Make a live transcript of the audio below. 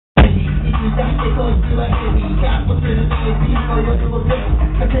だってこいつはヘビーカットするのにピンのよりも全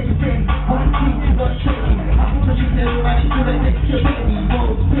部稼ぐせいワンチーズはシェイアップしてる間に全てシェベリー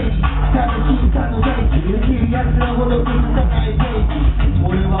もうペリ楽しいさの大地いいやつらほど崩さないペイ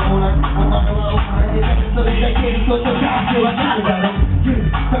俺はおらずお前はお前でそれだけのことだってわかるだろ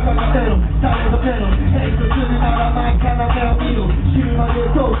高がゼロされどゼロヘイトするなら前から目を見ろ死ぬまで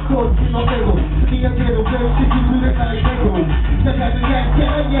遠くこっちのエゴ見上げろ全然崩れないエゴだから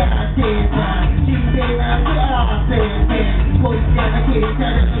やってた人生なんてあってこいつがだけでチャ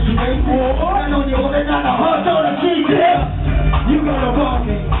レンジしないなのに俺なら本当の人生 You gotta walk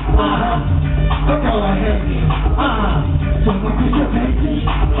me バカは変にその口を変に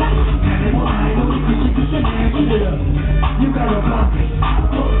誰もないのに口癖ねえ You gotta walk me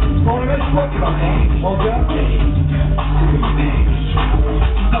俺が聞こえばねおがって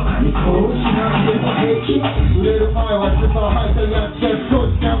バカにこうしなくても平気売れる前はスーパーハイターやっちゃ少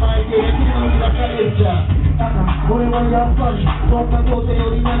し捕まえて焼き物に分かれちゃ俺はやっぱりそんなことよ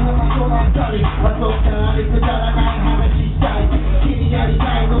りなんだかそうなったりまとったりくだらない話したい気になり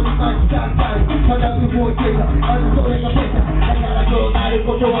たいのに間違ったりまだ動いてたあるそれが出ただからそうなる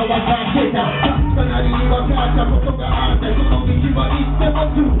ことは分かってたかなりに分かったことがあったその道はいつでも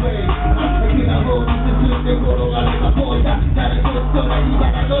two way だけな方に進んで転がればボーイだ誰もそれにな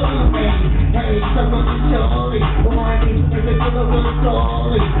らの運命 Hey そこに勝利お前に出てくるグッスト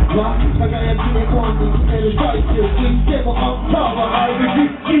ーリーは輝きで今度決める最終いつでも on top of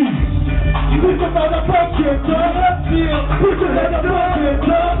IBC Put your motherfucking tongue up here Put your motherfucking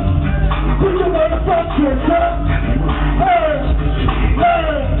tongue Put your motherfucking tongue Hey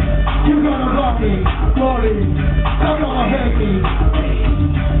Hey You gonna rock me Glory I'm gonna hate me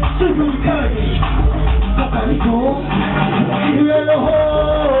Super Candy バカにこう上の方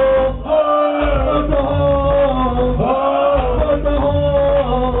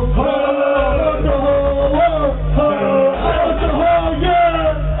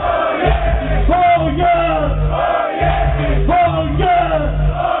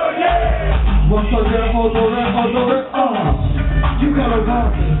You gotta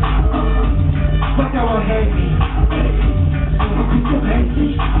rock me, but I will hate me. So put your hands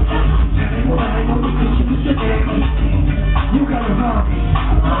in, tell me what I know, you can shoot me. You gotta rock me,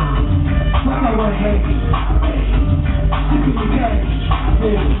 but I will hate me. You can be gay,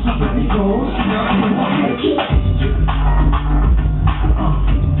 there's something that goes, now I will hate you.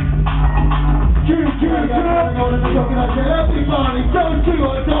 Everybody, don't you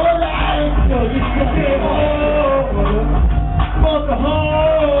adore that? No, you can't. Walk the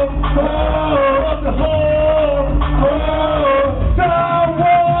home, walk the home, don't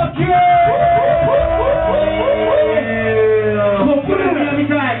walk it. Well, put it on me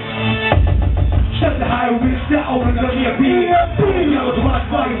back. Shut the highway, set over the near beat. Yellow to my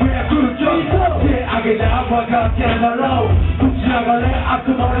body, where I could jump. Yeah, I get out, I got down the low. Juggle it, I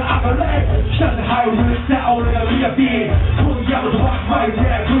come on and I go late. Shut the highway, set over the near beat. Yellow to my body,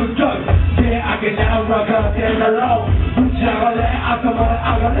 where I could jump. Yeah, I get out, I got down the low. 流れ頭で上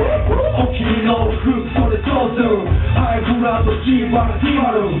がれお君の服それどうぞハイブランドキーバー決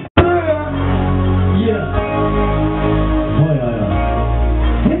まる Yeah おいおいお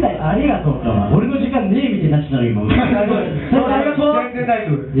い仙台ありがとうか俺の時間ねえみたいになってたの今ありがとう全然大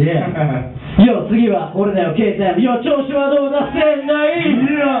丈夫 Yeah よ次は俺だよ K-タイムよ調子はどうだ仙台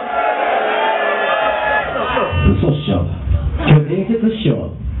嘘っしょ今日伝説っし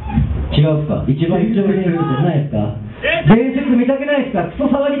ょ違うっすか一番伝説じゃないですか伝説見たくないですかクソ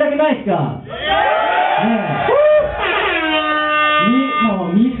騒ぎたくないですか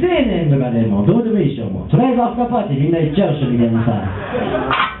もう未成年とかでもうどうでもいいでしょもうとりあえずアフターパーティーみんな行っちゃうでしょみたいなさ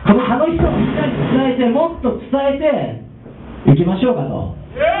この楽しさをみんなに伝えてもっと伝えていきましょうかと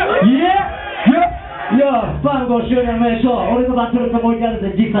いやファン5周年おめでとう俺のバトルともう一回ある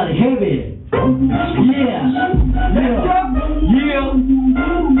んで実際にヘビーYeah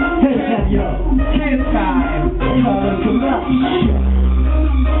Kids time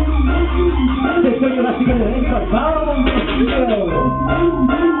Estoy con la chica de Enco Vamos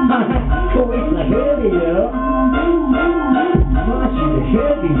Oh, it's a heavy, yo Much is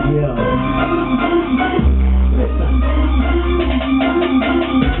heavy, yo Listen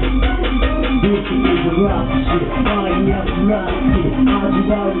This is a rock shit I am rock shit味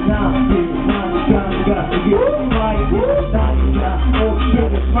わうな何かが過ぎる前に何が起きて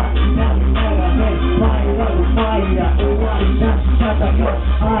る街並みながらね前なる前や終わりなし戦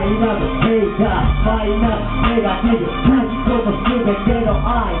う愛なるヘイターマイナスネガティブ何事すべての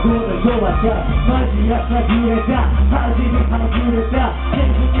愛ゴールドはじゃマジやさぐれた恥に外れた現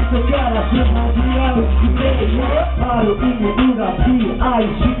実からすまじ合うステージある意味裏 P 愛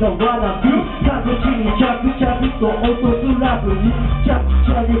したわなび各地に着々と訪らずに着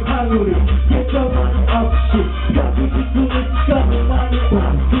々にハグり手帳まに握手確実に掴む間に合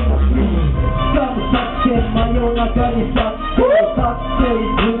う掴む作戦真夜中に去って立ってい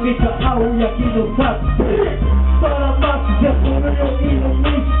く見た青焼きのサッテばらまくぜこの世にのミ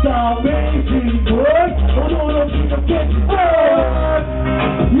スターメイジング驚きのケツボーイ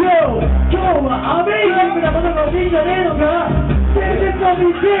Yo 今日はアメイジングなものが欲しいんじゃねえのか伝説の見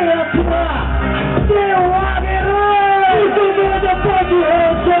せるやつは手を挙げる嘘でだパキヘ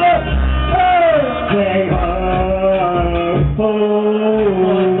ッドSay oh oh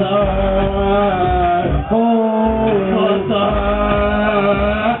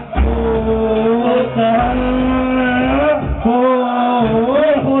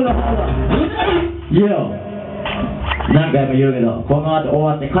何回も言うけど、この後終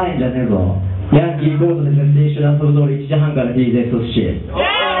わって帰んじゃねえぞ。ヤンキーコートで先週遊ぶ通り1時半から DJ 寿司。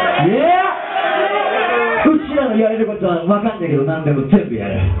うちらのやれることは分かんないけど何でも全部や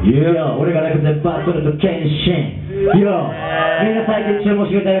る。俺がライブでバトルと献身。みんな最近注目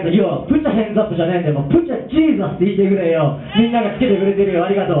してくれたけど、プチャヘンズアップじゃねえんだよ。もうプチャジーザスって言ってくれよ。みんながつけてくれてるよ。あ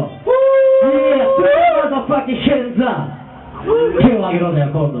りがとう。プチャマザファキヘンズアップ。手を挙げろんだ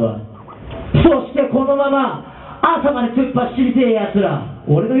よ、今度は。そしてこのまま朝まで突っ走りてえやつら、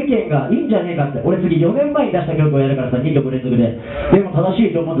俺の意見がいいんじゃねえかって。俺次4年前に出した曲をやるからさ、2曲連続で。でも正し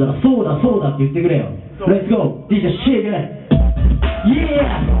いと思うんだから、そうだそうだって言ってくれよ。レッツゴー DJ シェイクね。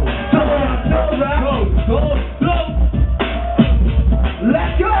Yeah!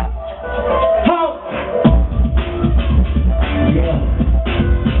 Let's go! How? Yeah!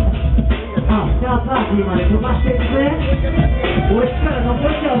 アフターパーティーまで飛ばしてるぜ。俺力残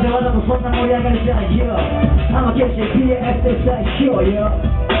っちゃうぜ、わざとそんな盛り上がりじゃんよ。I'm a kitchen PF で最強よ。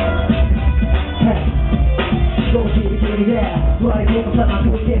少しできるで割り込むさま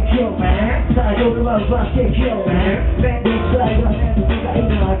くってきよう最後では奪ってきよう面倒くさいが面倒が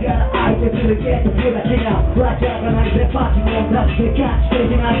今が相手するゲットするだけがラジャーがないぜパチモンだって勝ち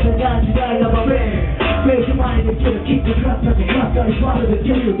的な世界時代の場面ベース前できるキックカッターでカッターにバルで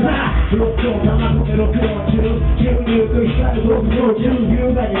きるな録音生込め録音中自由にゆく光る僕の中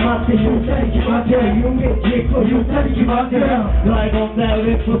優雅に待ってゆったり決まってる有名実行ゆったり決まってるライブオンダイ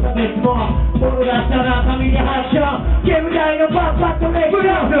レクト差別も物出したら紙に発射ゲーム内のパッパッとレックシ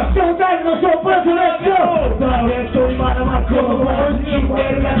ョータイムのショープラスレックダイレクトにまだまだこのボール聞こ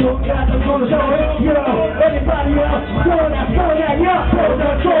えるがどんかとこのショー Yo, everybody else そうだそうだ Yo, そう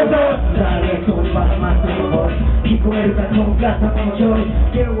だそうだダイレクトにまだまだこのボール聞こえるがどんかとこのショー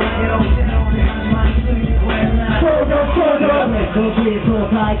手を挙げろ手を挙げろ始まりすぎてこえるなそうだそうだレックの技術の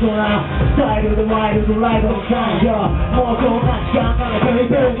最高なスタイルでワイルドライブの感情もうこんな時間まで飛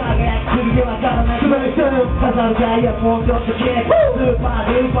び出る輝きすぎてわからない滑りする飾るダイヤもうちょっと消えスーパ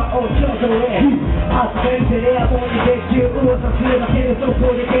ールーパーをちょっと上アスペンテレアモンに月中噂するだけでそ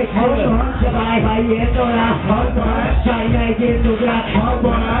こで結構やばいハイエンドなシャイないゲートが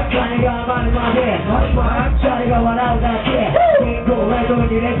金が余るまでシャイが笑うだけ健康ライト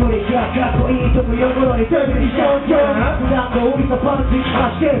にレプリカかっこいいとこ呼ぶのにテレビションジョーなんか降りたパンチ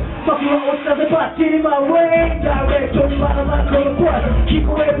走って僕は落ちたぜバッチリマンウェイダイレクトにまだまだこの声聞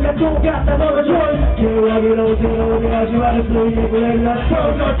こえるがどうかったものジョイ手を挙げろ手を挙げ味わるついてくれるなそ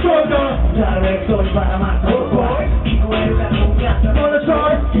うだそうだダイレクトにまだまだこの声聞こえるがどうかったものジョ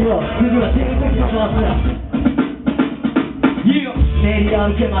イ次は全然のダンスだ練り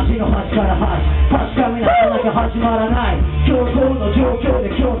歩け街の端から端確かめなかなか始まらない強行の状況で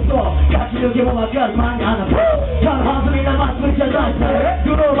競争勝ち抜けも分かる前にあなた軽はずみな祭りじゃないぜ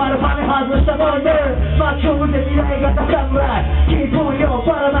グローバル羽外したボイル巻き込むぜ未来型侍キープンよ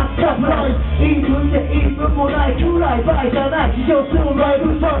ばらまくサプライズ言い分で言い分もないくらい倍じゃない地上するライ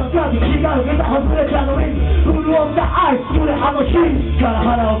ブその数違う桁外れたのに潤ったアイスくれあの日から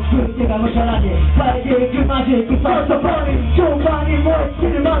腹を作ってがむしゃらに変えていくマジックファーストパニー超パニー燃え尽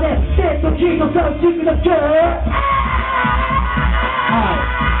きるまでデッドキーのサウチックだけ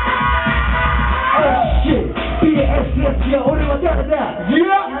BSS や俺は誰だ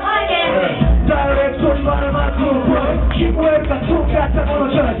ダイレクトにまだまだこの声聞こえる